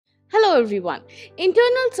Hello everyone.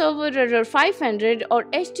 Internal server error 500 or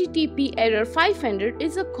HTTP error 500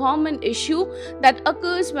 is a common issue that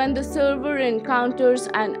occurs when the server encounters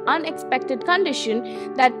an unexpected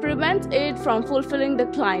condition that prevents it from fulfilling the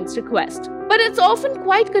client's request. But it's often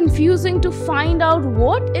quite confusing to find out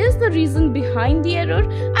what is the reason behind the error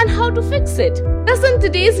and how to fix it. Thus, in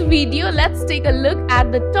today's video, let's take a look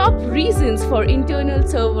at the top reasons for internal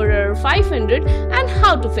server error 500 and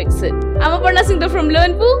how to fix it. I'm Aparna Singh from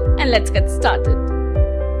LearnBoo, and let's get started.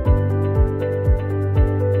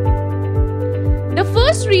 The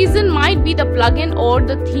first reason might be the plugin or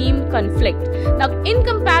the theme conflict. Now,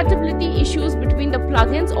 incompatibility issues between the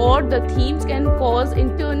plugins or the themes can cause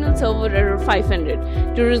internal server error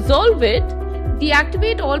 500. To resolve it,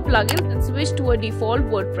 deactivate all plugins and switch to a default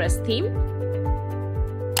WordPress theme.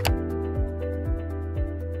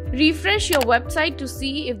 Refresh your website to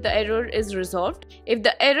see if the error is resolved. If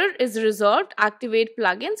the error is resolved, activate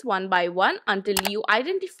plugins one by one until you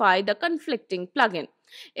identify the conflicting plugin.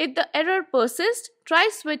 If the error persists, try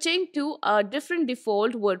switching to a different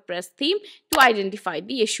default WordPress theme to identify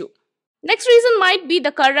the issue. Next reason might be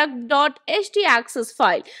the corrupt.htaccess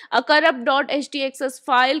file. A corrupt.htaccess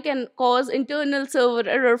file can cause internal server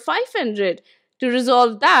error 500. To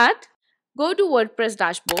resolve that, go to WordPress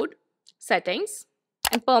dashboard, settings,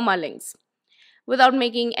 and permalinks. Without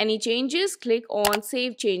making any changes, click on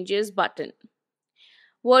Save Changes button.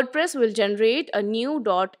 WordPress will generate a new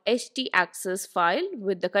 .htaccess file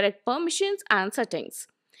with the correct permissions and settings.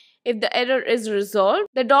 If the error is resolved,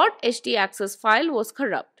 the .htaccess file was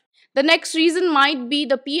corrupt. The next reason might be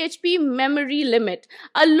the PHP memory limit.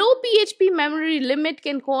 A low PHP memory limit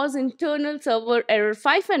can cause internal server error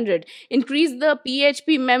 500. Increase the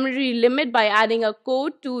PHP memory limit by adding a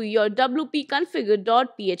code to your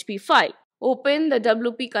wp-configure.php file. Open the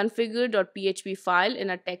wp-configure.php file in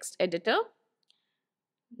a text editor.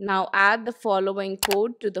 Now add the following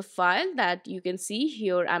code to the file that you can see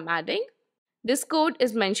here I'm adding. This code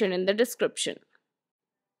is mentioned in the description.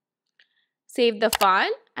 Save the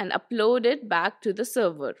file and upload it back to the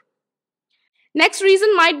server. Next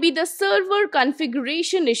reason might be the server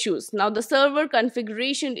configuration issues. Now, the server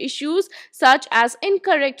configuration issues such as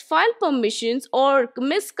incorrect file permissions or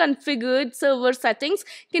misconfigured server settings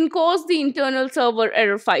can cause the internal server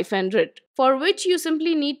error 500, for which you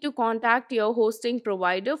simply need to contact your hosting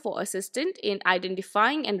provider for assistance in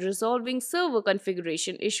identifying and resolving server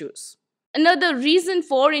configuration issues. Another reason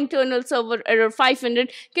for internal server error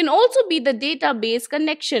 500 can also be the database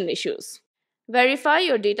connection issues. Verify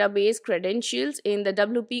your database credentials in the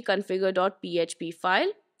wp-configure.php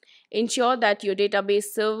file. Ensure that your database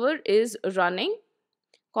server is running.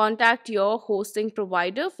 Contact your hosting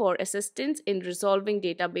provider for assistance in resolving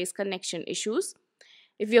database connection issues.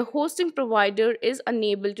 If your hosting provider is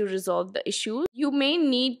unable to resolve the issue, you may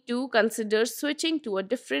need to consider switching to a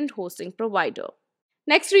different hosting provider.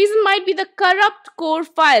 Next reason might be the corrupt core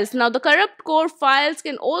files. Now, the corrupt core files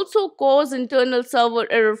can also cause internal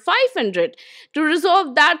server error 500. To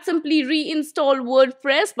resolve that, simply reinstall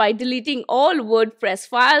WordPress by deleting all WordPress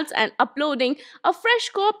files and uploading a fresh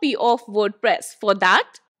copy of WordPress. For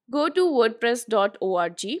that, go to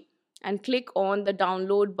wordpress.org and click on the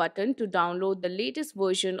download button to download the latest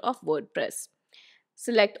version of WordPress.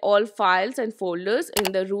 Select all files and folders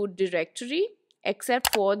in the root directory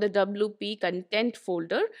except for the WP content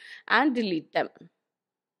folder and delete them.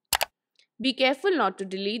 Be careful not to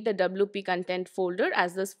delete the WP content folder,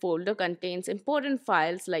 as this folder contains important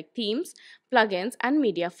files like themes, plugins, and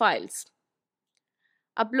media files.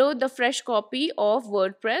 Upload the fresh copy of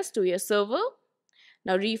WordPress to your server.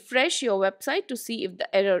 Now refresh your website to see if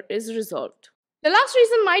the error is resolved. The last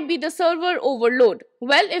reason might be the server overload.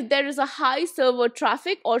 Well, if there is a high server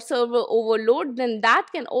traffic or server overload, then that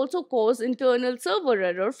can also cause internal server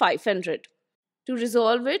error 500. To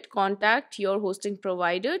resolve it, contact your hosting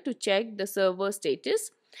provider to check the server status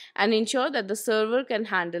and ensure that the server can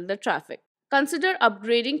handle the traffic. Consider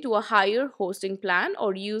upgrading to a higher hosting plan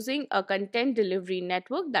or using a content delivery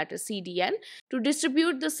network, that is CDN, to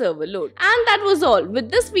distribute the server load. And that was all.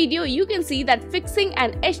 With this video, you can see that fixing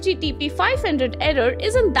an HTTP 500 error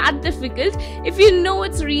isn't that difficult if you know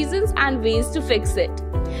its reasons and ways to fix it.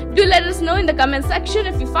 Do let us know in the comment section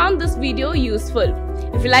if you found this video useful.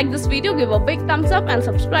 If you like this video, give a big thumbs up and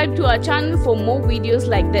subscribe to our channel for more videos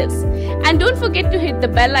like this. And don't forget to hit the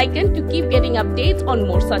bell icon to keep getting updates on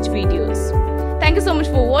more such videos. Thank you so much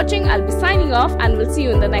for watching. I'll be signing off and we'll see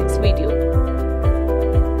you in the next video.